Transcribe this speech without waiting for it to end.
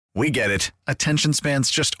We get it. Attention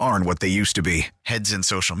spans just aren't what they used to be. Heads in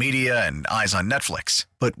social media and eyes on Netflix.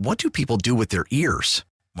 But what do people do with their ears?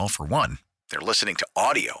 Well, for one, they're listening to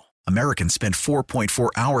audio. Americans spend 4.4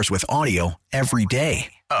 hours with audio every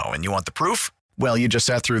day. Oh, and you want the proof? Well, you just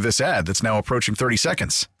sat through this ad that's now approaching 30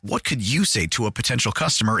 seconds. What could you say to a potential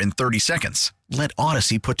customer in 30 seconds? Let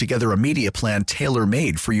Odyssey put together a media plan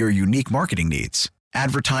tailor-made for your unique marketing needs.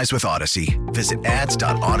 Advertise with Odyssey. Visit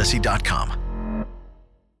ads.odyssey.com.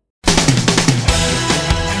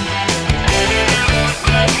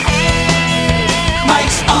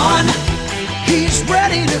 Mike's on. He's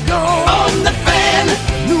ready to go. On the Fan.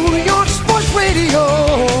 New York Sports Radio.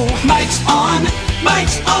 Mike's on.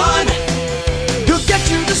 Mike's on. He'll get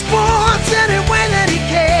you the sports any way that he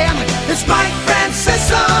can. It's Mike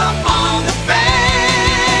Francesa on the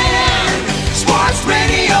Fan. Sports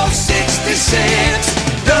Radio 66.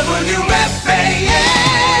 WFAN.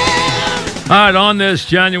 All right, on this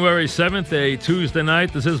January 7th, a Tuesday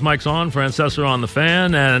night, this is Mike's on, Francesa on the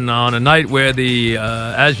Fan, and on a night where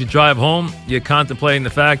as you drive home, you're contemplating the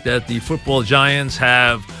fact that the football giants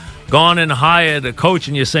have gone and hired a coach,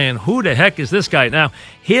 and you're saying, who the heck is this guy? Now,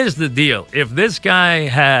 here's the deal. If this guy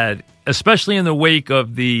had, especially in the wake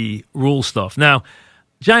of the Rule stuff, now,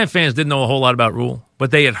 Giant fans didn't know a whole lot about Rule,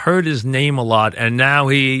 but they had heard his name a lot, and now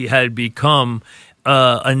he had become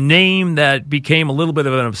a name that became a little bit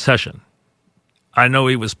of an obsession. I know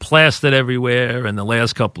he was plastered everywhere in the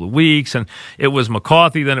last couple of weeks, and it was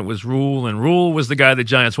McCarthy, then it was Rule, and Rule was the guy the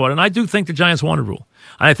Giants wanted. And I do think the Giants wanted Rule.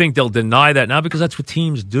 I think they'll deny that now because that's what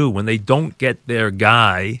teams do. When they don't get their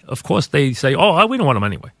guy, of course they say, oh, we don't want him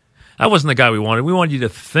anyway. That wasn't the guy we wanted. We wanted you to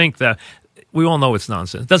think that. We all know it's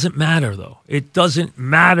nonsense. It doesn't matter, though. It doesn't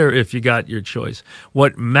matter if you got your choice.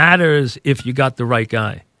 What matters if you got the right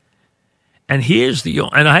guy. And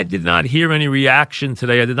and I did not hear any reaction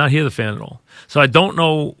today. I did not hear the fan at all. So I don't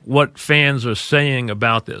know what fans are saying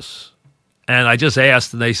about this. And I just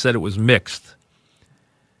asked, and they said it was mixed.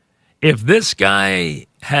 If this guy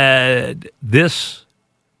had this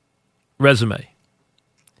resume,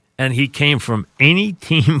 and he came from any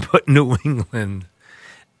team but New England,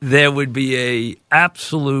 there would be a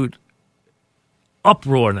absolute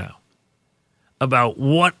uproar now about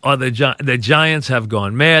what are the Giants have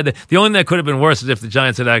gone mad. The only thing that could have been worse is if the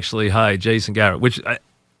Giants had actually hired Jason Garrett, which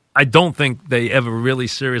I don't think they ever really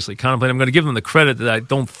seriously contemplated. I'm going to give them the credit that I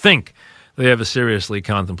don't think they ever seriously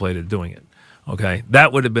contemplated doing it. Okay,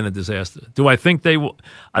 that would have been a disaster. Do I think they will?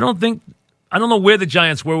 I don't know where the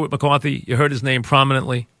Giants were with McCarthy. You heard his name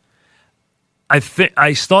prominently.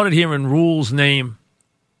 I started hearing Rule's name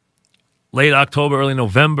late October, early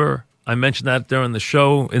November. I mentioned that during the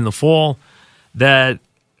show in the fall. That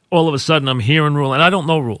all of a sudden I'm hearing Rule, and I don't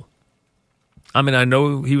know Rule. I mean, I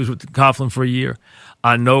know he was with Coughlin for a year.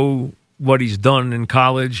 I know what he's done in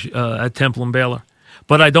college at Temple and Baylor.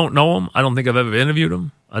 But I don't know him. I don't think I've ever interviewed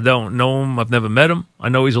him. I don't know him. I've never met him. I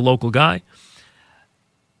know he's a local guy.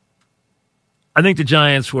 I think the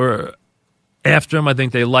Giants were after him. I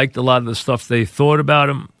think they liked a lot of the stuff they thought about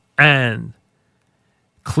him. And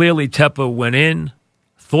clearly Tepper went in,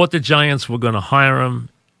 thought the Giants were going to hire him,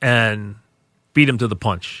 and beat him to the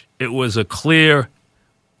punch. It was a clear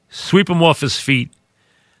sweep him off his feet.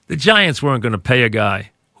 The Giants weren't going to pay a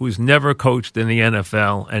guy who's never coached in the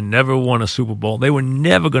NFL and never won a Super Bowl. They were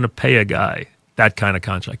never going to pay a guy that kind of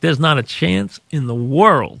contract. There's not a chance in the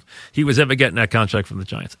world he was ever getting that contract from the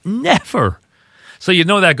Giants. Never. So you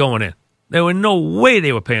know that going in. There were no way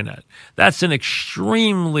they were paying that. That's an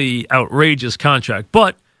extremely outrageous contract.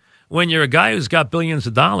 But when you're a guy who's got billions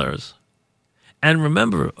of dollars, and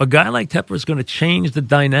remember, a guy like Tepper is going to change the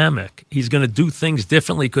dynamic. He's going to do things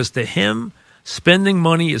differently because to him, spending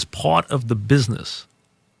money is part of the business.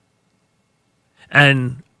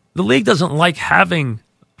 And the league doesn't like having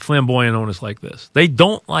flamboyant owners like this. They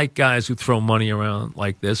don't like guys who throw money around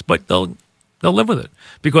like this, but they'll live with it.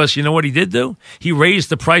 Because you know what he did do? He raised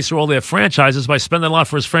the price of all their franchises by spending a lot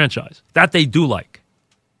for his franchise. That they do like.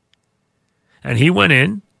 And he went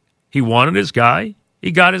in. He wanted his guy. He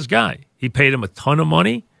got his guy. He paid him a ton of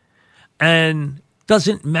money, and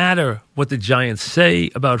doesn't matter what the Giants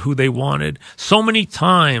say about who they wanted. So many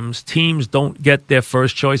times teams don't get their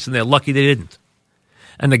first choice, and they're lucky they didn't.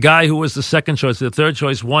 And the guy who was the second choice, the third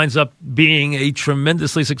choice, winds up being a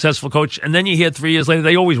tremendously successful coach, and then you hear 3 years later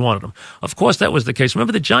they always wanted him. Of course that was the case.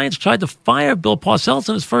 Remember, the Giants tried to fire Bill Parcells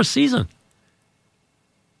in his first season.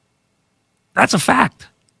 That's a fact.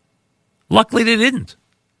 Luckily they didn't.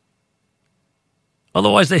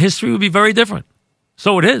 Otherwise, the history would be very different.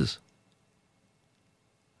 So it is.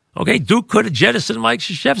 Okay, Duke could have jettisoned Mike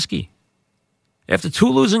Krzyzewski. After 2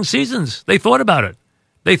 losing seasons, they thought about it.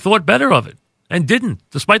 They thought better of it. and didn't,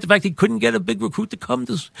 despite the fact he couldn't get a big recruit to come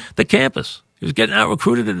to the campus. He was getting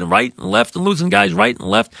out-recruited in the right and left and losing guys right and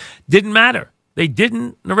left. Didn't matter. They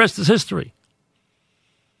didn't, and the rest is history.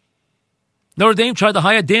 Notre Dame tried to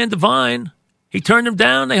hire Dan Devine. He turned him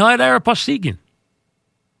down. They hired Ara Parseghian.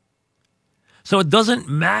 So it doesn't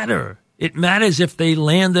matter. It matters if they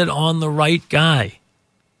landed on the right guy.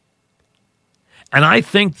 And I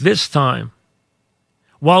think this time,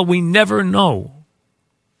 while we never know,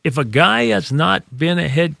 if a guy has not been a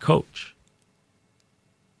head coach,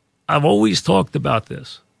 I've always talked about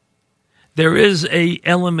this. There is an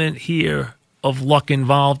element here of luck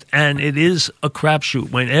involved, and it is a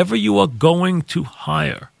crapshoot. Whenever you are going to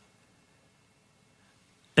hire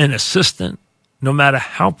an assistant, no matter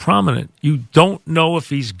how prominent, you don't know if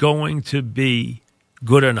he's going to be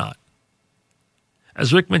good or not.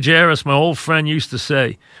 As Rick Majerus, my old friend, used to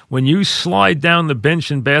say, when you slide down the bench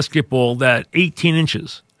in basketball that 18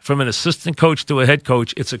 inches from an assistant coach to a head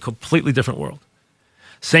coach, it's a completely different world.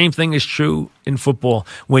 Same thing is true in football.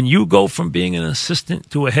 When you go from being an assistant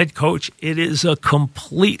to a head coach, it is a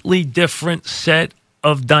completely different set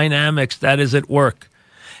of dynamics that is at work.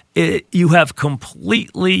 You have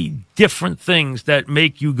completely different things that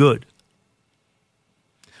make you good.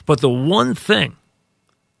 But the one thing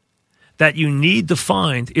that you need to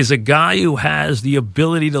find is a guy who has the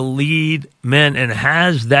ability to lead men and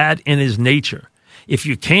has that in his nature. If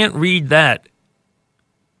you can't read that,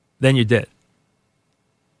 then you're dead.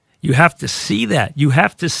 You have to see that. You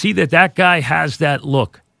have to see that that guy has that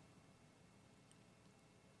look.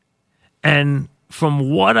 And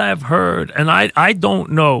from what I've heard, and I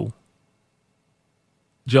don't know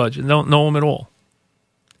Judge, and don't know him at all,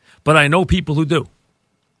 but I know people who do.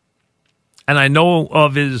 And I know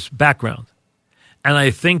of his background. And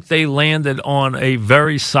I think they landed on a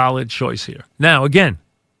very solid choice here. Now, again,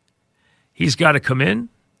 he's got to come in.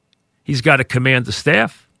 He's got to command the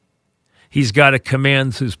staff. He's got to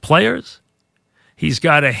command his players. He's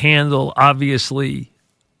got to handle, obviously,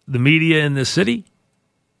 the media in the city.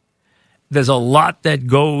 There's a lot that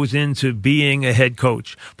goes into being a head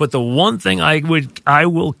coach. But the one thing I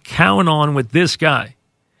will count on with this guy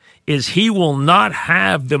is he will not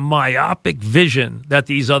have the myopic vision that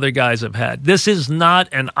these other guys have had. This is not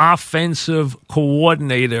an offensive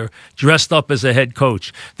coordinator dressed up as a head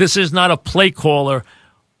coach. This is not a play caller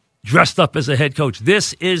dressed up as a head coach.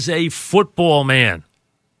 This is a football man.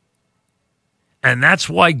 And that's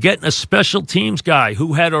why getting a special teams guy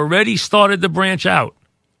who had already started to branch out.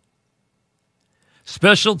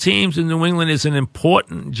 Special teams in New England is an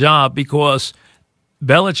important job because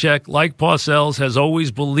Belichick, like Parcells, has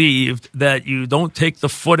always believed that you don't take the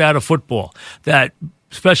foot out of football, that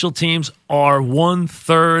special teams are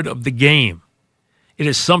 1/3 of the game. It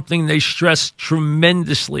is something they stress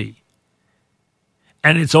tremendously.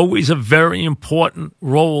 And it's always a very important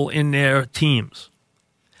role in their teams.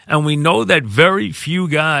 And we know that very few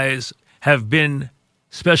guys have been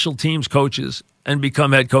special teams coaches and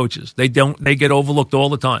become head coaches. They get overlooked all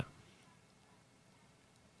the time.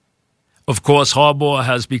 Of course, Harbaugh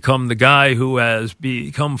has become the guy who has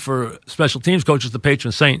become for special teams coaches the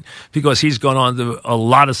patron saint because he's gone on to a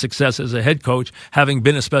lot of success as a head coach, having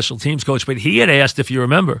been a special teams coach. But he had asked, if you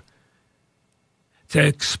remember, to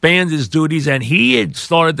expand his duties, and he had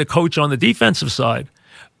started to coach on the defensive side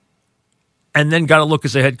and then got a look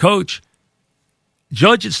as a head coach.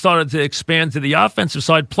 Judge had started to expand to the offensive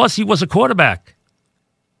side, plus he was a quarterback.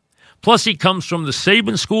 Plus he comes from the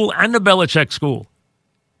Saban school and the Belichick school.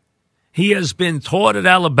 He has been taught at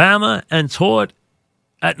Alabama and taught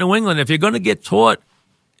at New England. If you're going to get taught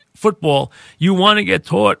football, you want to get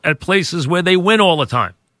taught at places where they win all the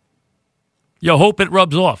time. You hope it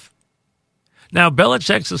rubs off. Now,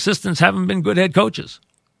 Belichick's assistants haven't been good head coaches.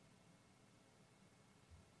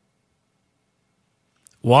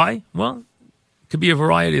 Why? Well, it could be a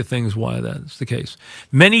variety of things why that's the case.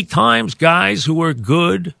 Many times, guys who are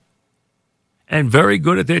good and very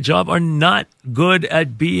good at their job are not good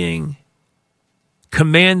at being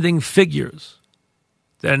commanding figures.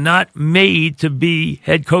 They're not made to be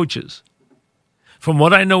head coaches. From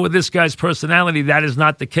what I know with this guy's personality, that is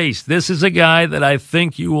not the case. This is a guy that I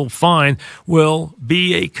think you will find will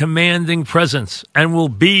be a commanding presence and will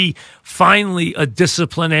be finally a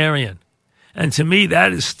disciplinarian. And to me,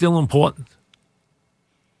 that is still important.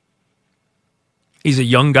 He's a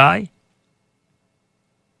young guy.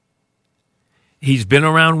 He's been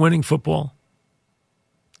around winning football.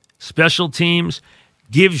 Special teams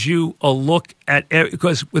gives you a look at,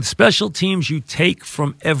 because with special teams, you take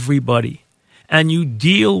from everybody and you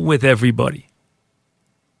deal with everybody.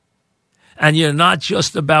 And you're not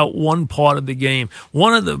just about one part of the game.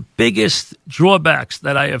 One of the biggest drawbacks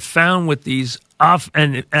that I have found with these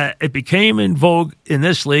and it became in vogue in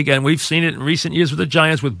this league, and we've seen it in recent years with the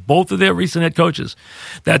Giants, with both of their recent head coaches,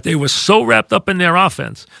 that they were so wrapped up in their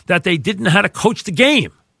offense that they didn't know how to coach the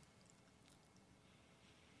game.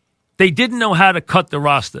 They didn't know how to cut the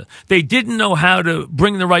roster. They didn't know how to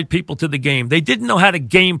bring the right people to the game. They didn't know how to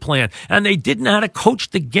game plan, and they didn't know how to coach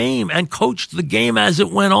the game and coach the game as it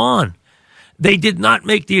went on. They did not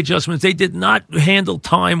make the adjustments. They did not handle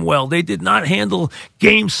time well. They did not handle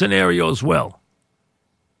game scenarios well.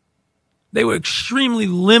 They were extremely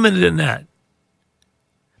limited in that.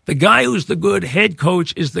 The guy who's the good head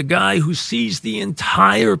coach is the guy who sees the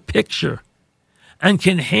entire picture and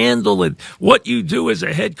can handle it. What you do as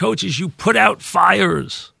a head coach is you put out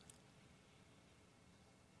fires.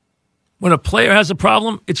 When a player has a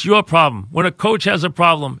problem, it's your problem. When a coach has a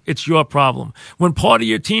problem, it's your problem. When part of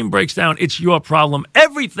your team breaks down, it's your problem.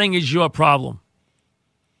 Everything is your problem.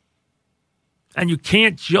 And you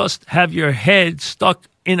can't just have your head stuck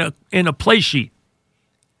in a play sheet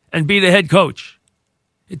and be the head coach.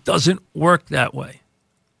 It doesn't work that way.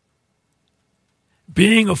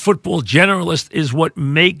 Being a football generalist is what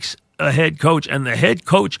makes a head coach, and the head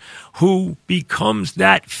coach who becomes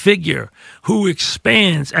that figure, who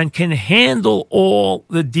expands and can handle all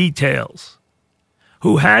the details,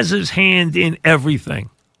 who has his hand in everything.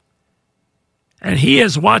 And he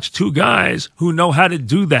has watched two guys who know how to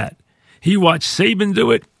do that. He watched Saban do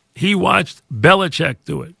it. He watched Belichick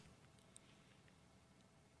do it.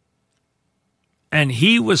 And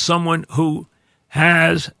he was someone who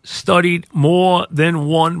has studied more than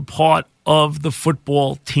one part of the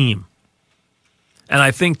football team. And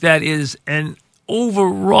I think that is an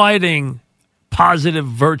overriding positive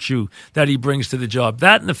virtue that he brings to the job.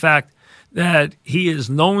 That and the fact that he is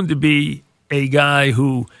known to be a guy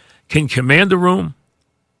who can command the room,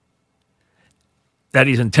 that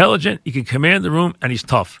he's intelligent, he can command the room, and he's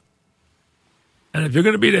tough. And if you're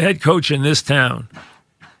going to be the head coach in this town,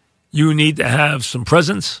 you need to have some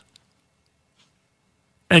presence,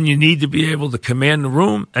 and you need to be able to command the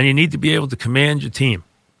room, and you need to be able to command your team.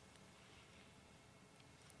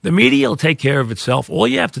 The media will take care of itself. All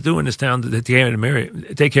you have to do in this town to take care of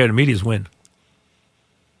the media is win.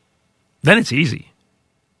 Then it's easy.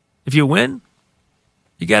 If you win,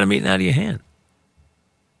 you got them eating out of your hand.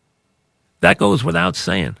 That goes without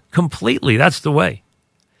saying. Completely, that's the way.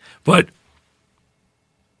 But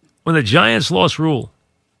when the Giants lost Rule,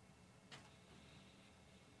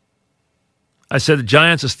 I said the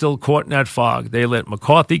Giants are still caught in that fog. They let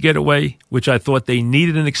McCarthy get away, which I thought they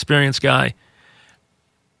needed an experienced guy.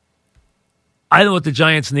 I thought the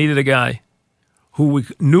Giants needed a guy who we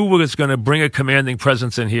knew was going to bring a commanding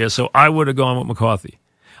presence in here, so I would have gone with McCarthy.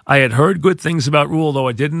 I had heard good things about Rule, though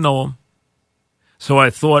I didn't know him. So I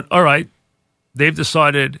thought, all right, they've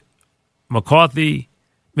decided McCarthy,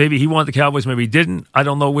 maybe he wanted the Cowboys, maybe he didn't. I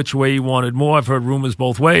don't know which way he wanted more. I've heard rumors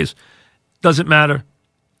both ways. Doesn't matter.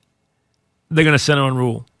 They're going to send on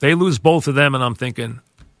Rule. They lose both of them, and I'm thinking,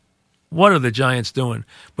 what are the Giants doing?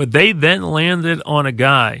 But they then landed on a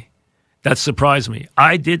guy that surprised me.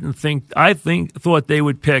 I thought they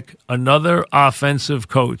would pick another offensive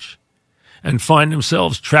coach and find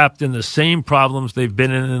themselves trapped in the same problems they've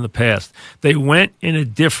been in the past. They went in a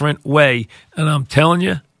different way, and I'm telling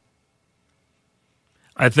you,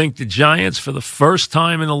 I think the Giants, for the first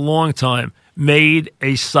time in a long time, made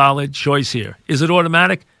a solid choice here. Is it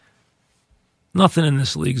automatic? Nothing in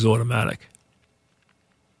this league is automatic.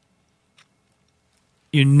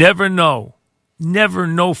 You never know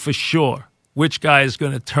for sure which guy is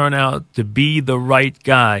going to turn out to be the right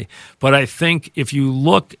guy. But I think if you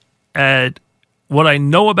look at what I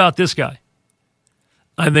know about this guy,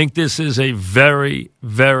 I think this is a very,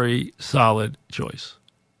 very solid choice.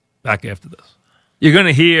 Back after this. You're going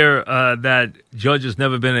to hear that Judge has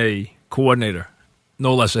never been a coordinator,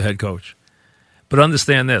 no less a head coach. But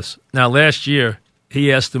understand this. Now, last year, he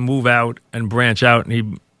has to move out and branch out, and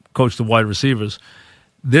he coached the wide receivers.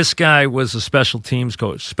 This guy was a special teams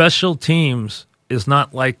coach. Special teams is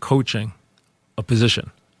not like coaching a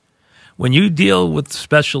position. When you deal with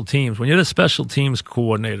special teams, when you're the special teams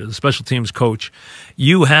coordinator, the special teams coach,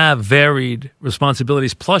 you have varied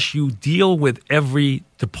responsibilities. Plus, you deal with every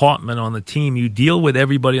department on the team. You deal with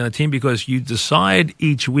everybody on the team because you decide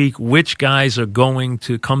each week which guys are going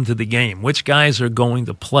to come to the game, which guys are going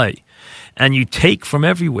to play. And you take from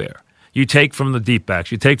everywhere. You take from the deep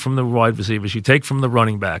backs. You take from the wide receivers. You take from the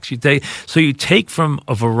running backs. You take from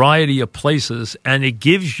a variety of places, and it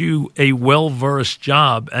gives you a well-versed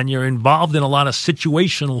job, and you're involved in a lot of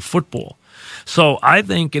situational football. So I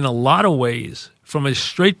think in a lot of ways, from a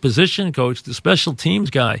straight position coach, the special teams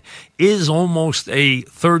guy, is almost a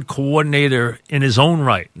third coordinator in his own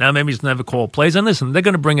right. Now, maybe he's never called plays. And listen, they're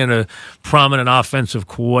going to bring in a prominent offensive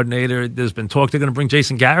coordinator. There's been talk they're going to bring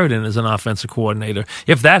Jason Garrett in as an offensive coordinator.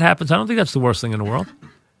 If that happens, I don't think that's the worst thing in the world.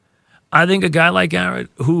 I think a guy like Garrett,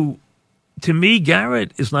 who, to me,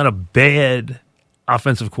 Garrett is not a bad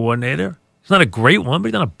offensive coordinator. He's not a great one, but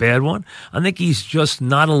he's not a bad one. I think he's just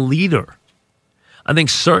not a leader. I think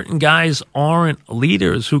certain guys aren't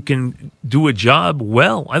leaders who can do a job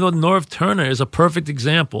well. I thought Norv Turner is a perfect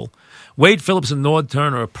example. Wade Phillips and Norv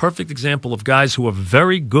Turner are a perfect example of guys who are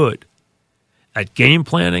very good at game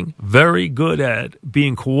planning, very good at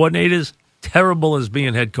being coordinators, terrible as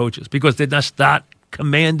being head coaches because they're just not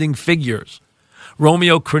commanding figures.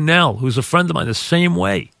 Romeo Crennel, who's a friend of mine, the same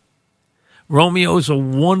way. Romeo's a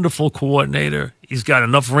wonderful coordinator. He's got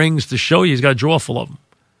enough rings to show you. He's got a drawer full of them.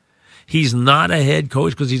 He's not a head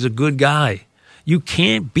coach because he's a good guy. You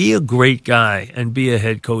can't be a great guy and be a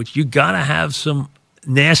head coach. You got to have some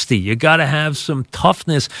nasty. You got to have some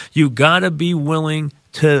toughness. You got to be willing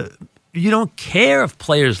to, you don't care if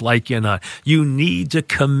players like you or not. You need to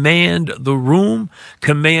command the room,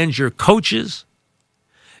 command your coaches.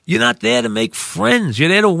 You're not there to make friends. You're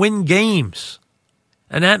there to win games.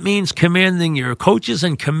 And that means commanding your coaches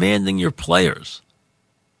and commanding your players.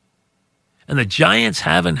 And the Giants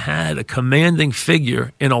haven't had a commanding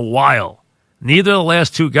figure in a while. Neither of the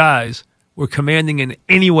last two guys were commanding in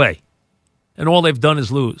any way. And all they've done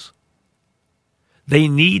is lose. They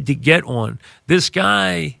need to get one. This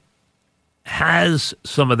guy has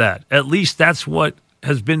some of that. At least that's what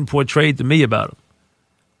has been portrayed to me about him.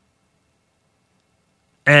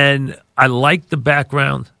 And I like the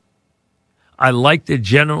background. I like the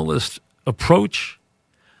generalist approach.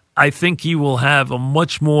 I think he will have a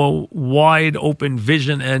much more wide open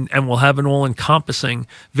vision and will have an all-encompassing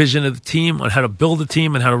vision of the team on how to build a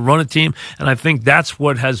team and how to run a team. And I think that's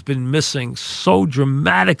what has been missing so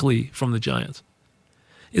dramatically from the Giants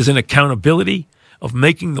is an accountability of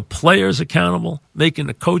making the players accountable, making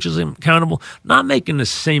the coaches accountable, not making the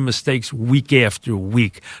same mistakes week after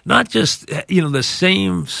week, not just, the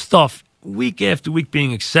same stuff week after week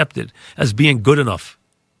being accepted as being good enough.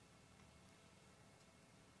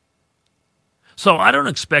 So I don't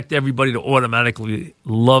expect everybody to automatically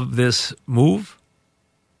love this move.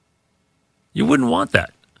 You wouldn't want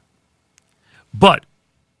that. But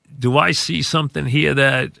do I see something here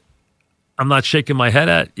that I'm not shaking my head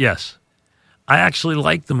at? Yes. I actually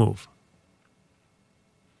like the move.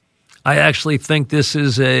 I actually think this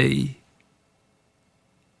is a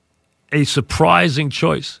surprising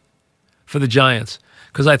choice for the Giants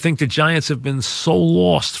because I think the Giants have been so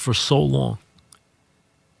lost for so long.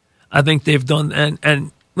 I think they've done,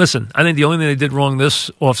 and listen, I think the only thing they did wrong this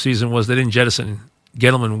offseason was they didn't jettison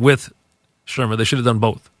Gettleman with Shermer. They should have done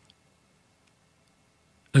both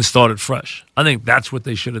and started fresh. I think that's what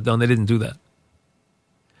they should have done. They didn't do that.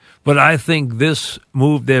 But I think this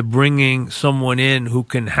move, they're bringing someone in who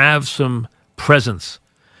can have some presence,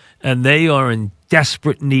 and they are in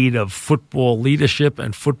desperate need of football leadership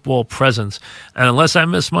and football presence. And unless I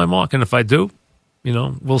miss my mark, and if I do,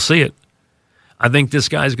 we'll see it. I think this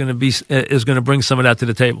guy is going to bring some of that to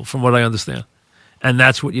the table, from what I understand, and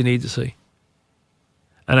that's what you need to see.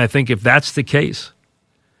 And I think if that's the case,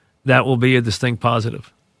 that will be a distinct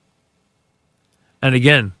positive. And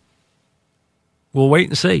again, we'll wait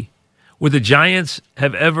and see. Would the Giants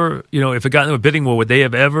have ever, if it got into a bidding war, would they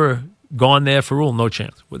have ever gone there for Rule? No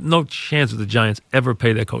chance. With no chance would the Giants ever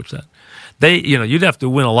pay their coach that. You'd have to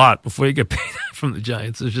win a lot before you get paid from the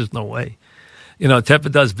Giants. There's just no way.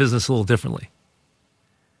 Tepper does business a little differently.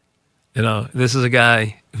 This is a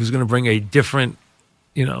guy who's going to bring a different,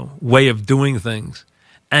 way of doing things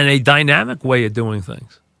and a dynamic way of doing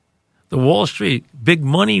things. The Wall Street, big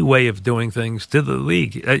money way of doing things to the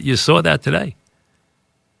league. You saw that today.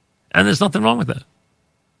 And there's nothing wrong with that.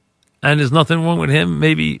 And there's nothing wrong with him.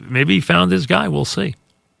 Maybe he found his guy. We'll see.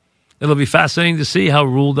 It'll be fascinating to see how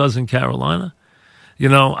Rule does in Carolina.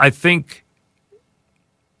 I think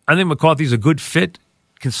McCarthy's a good fit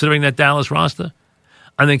considering that Dallas roster.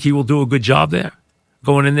 I think he will do a good job there,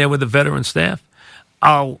 going in there with a veteran staff.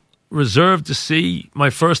 I'll reserve to see.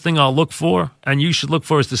 My first thing I'll look for, and you should look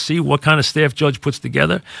for, is to see what kind of staff Judge puts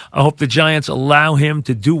together. I hope the Giants allow him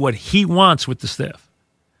to do what he wants with the staff.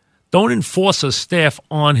 Don't enforce a staff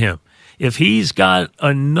on him. If he's got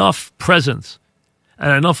enough presence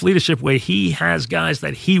and enough leadership where he has guys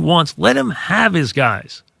that he wants, let him have his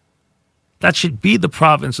guys. That should be the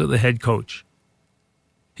province of the head coach.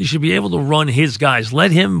 He should be able to run his guys.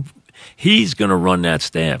 Let him He's going to run that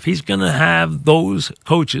staff. He's going to have those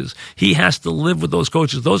coaches. He has to live with those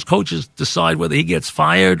coaches. Those coaches decide whether he gets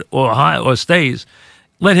fired or stays.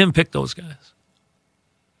 Let him pick those guys.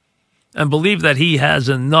 And believe that he has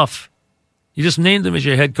enough. You just named him as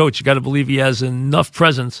your head coach. You got to believe he has enough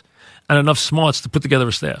presence and enough smarts to put together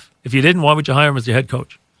a staff. If you didn't, why would you hire him as your head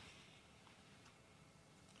coach?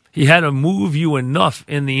 He had to move you enough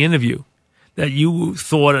in the interview that you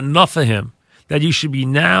thought enough of him that you should be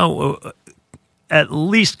now at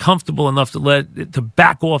least comfortable enough to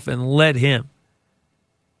back off and let him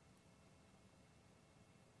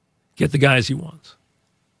get the guys he wants.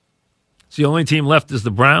 So the only team left is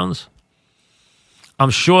the Browns. I'm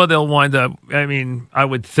sure they'll wind up, I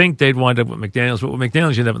would think they'd wind up with McDaniels, but with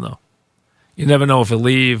McDaniels, you never know. You never know if he'll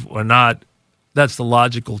leave or not. That's the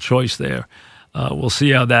logical choice there. We'll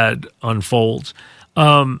see how that unfolds.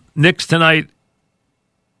 Knicks tonight,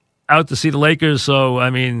 out to see the Lakers. So,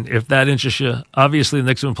 if that interests you, obviously the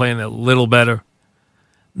Knicks have been playing a little better.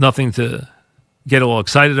 Nothing to get all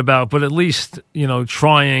excited about, but at least,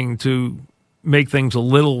 trying to make things a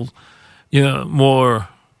little, more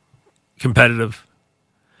competitive.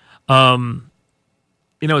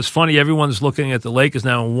 It's funny. Everyone's looking at the Lakers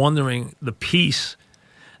now and wondering the piece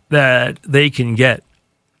that they can get.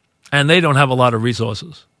 And they don't have a lot of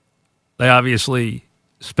resources. They obviously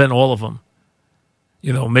spent all of them,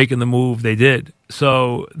 making the move they did.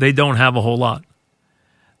 So they don't have a whole lot.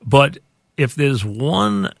 But if there's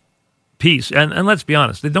one piece, and let's be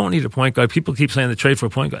honest, they don't need a point guard. People keep saying they trade for a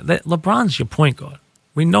point guard. LeBron's your point guard.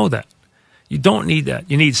 We know that. You don't need that.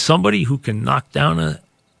 You need somebody who can knock down a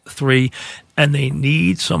three, and they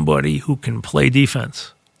need somebody who can play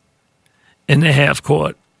defense in the half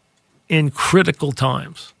court in critical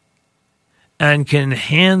times and can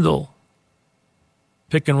handle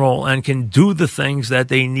pick and roll and can do the things that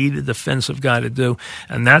they need a defensive guy to do.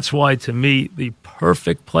 And that's why, to me, the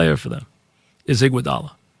perfect player for them is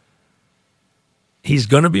Iguodala. He's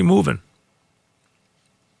going to be moving.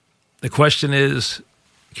 The question is,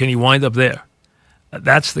 can he wind up there?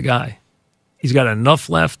 That's the guy. He's got enough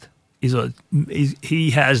left.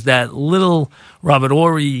 He has that little Robert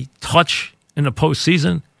Horry touch in the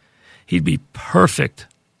postseason. He'd be perfect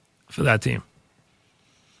for that team.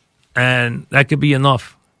 And that could be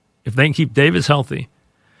enough. If they can keep Davis healthy,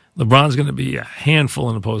 LeBron's going to be a handful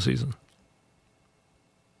in the postseason.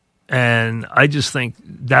 And I just think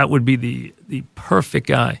that would be the perfect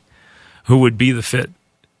guy who would be the fit.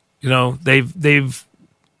 They've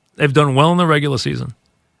done well in the regular season.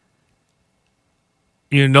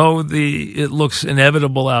 It looks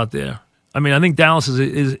inevitable out there. I think Dallas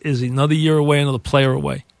is another year away, another player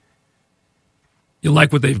away. You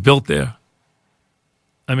like what they've built there.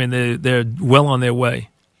 They're well on their way.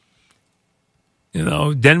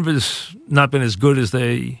 Denver's not been as good as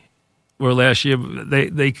they were last year.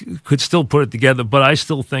 They could still put it together, but I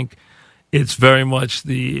still think it's very much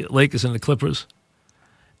the Lakers and the Clippers.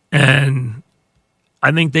 And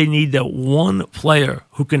I think they need that one player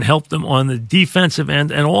who can help them on the defensive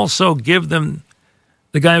end and also give them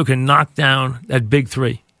the guy who can knock down that big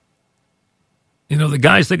three. The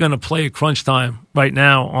guys that are going to play at crunch time right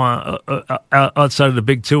now on outside of the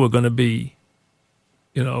big two are going to be,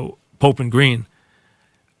 Pope and Green.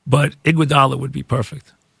 But Iguodala would be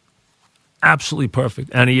perfect. Absolutely perfect.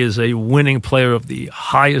 And he is a winning player of the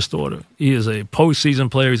highest order. He is a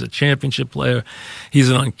postseason player. He's a championship player. He's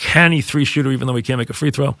an uncanny three-shooter, even though he can't make a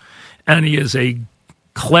free throw. And he is a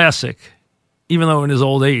classic, even though in his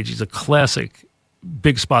old age, he's a classic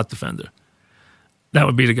big spot defender. That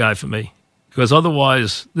would be the guy for me. Because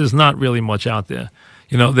otherwise, there's not really much out there.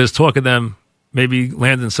 There's talk of them maybe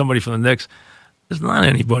landing somebody from the Knicks. There's not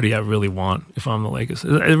anybody I really want if I'm the Lakers.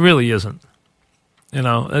 It really isn't.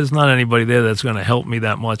 There's not anybody there that's going to help me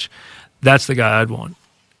that much. That's the guy I'd want.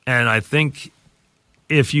 And I think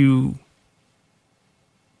if you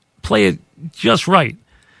play it just right,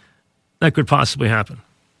 that could possibly happen.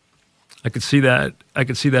 I could see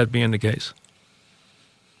that being the case.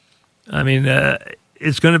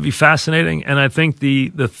 It's going to be fascinating, and I think the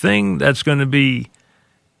thing that's going to be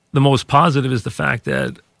the most positive is the fact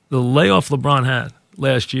that the layoff LeBron had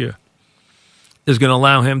last year is going to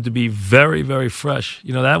allow him to be very, very fresh.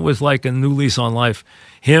 That was like a new lease on life.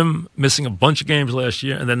 Him missing a bunch of games last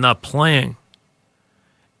year and then not playing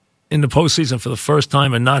in the postseason for the first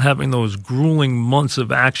time and not having those grueling months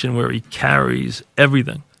of action where he carries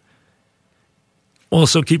everything.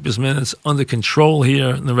 Also keep his minutes under control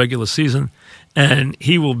here in the regular season, and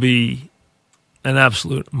he will be an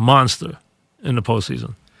absolute monster in the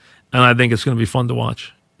postseason. And I think it's going to be fun to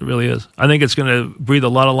watch. It really is. I think it's going to breathe a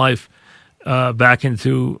lot of life back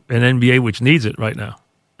into an NBA which needs it right now.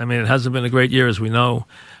 I mean, it hasn't been a great year, as we know,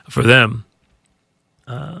 for them.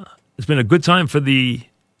 It's been a good time for the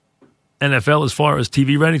NFL as far as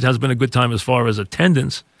TV ratings. It has been a good time as far as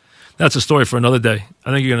attendance. That's a story for another day.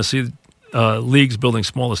 I think you're going to see leagues building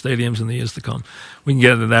smaller stadiums in the years to come. We can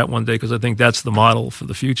get into that one day because I think that's the model for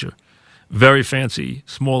the future. Very fancy,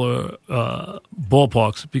 smaller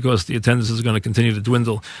ballparks because the attendance is going to continue to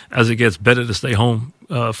dwindle as it gets better to stay home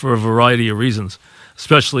for a variety of reasons,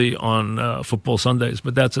 especially on football Sundays.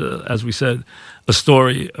 But that's, as we said, a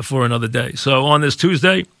story for another day. So on this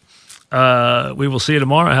Tuesday, we will see you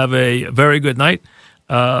tomorrow. Have a very good night.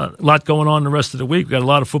 A lot going on the rest of the week. We've got a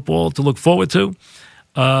lot of football to look forward to.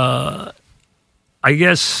 I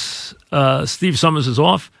guess Steve Summers is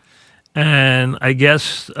off. And I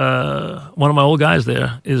guess one of my old guys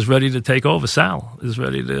there is ready to take over. Sal is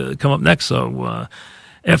ready to come up next. So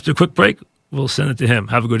after a quick break, we'll send it to him.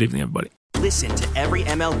 Have a good evening, everybody. Listen to every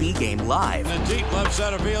MLB game live. In the deep left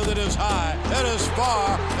center field, it is high, it is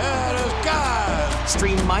far, it is gone.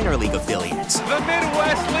 Stream minor league affiliates. The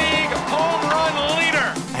Midwest League home run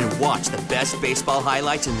leader. And watch the best baseball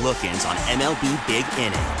highlights and look-ins on MLB Big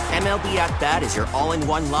Inning. MLB At Bat is your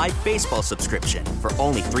all-in-one live baseball subscription for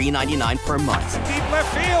only $3.99 per month. Deep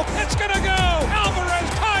left field, it's gonna go. Alvarez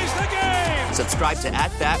ties the game. Subscribe to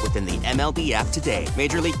At Bat within the MLB app today.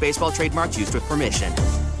 Major League Baseball trademarks used with permission.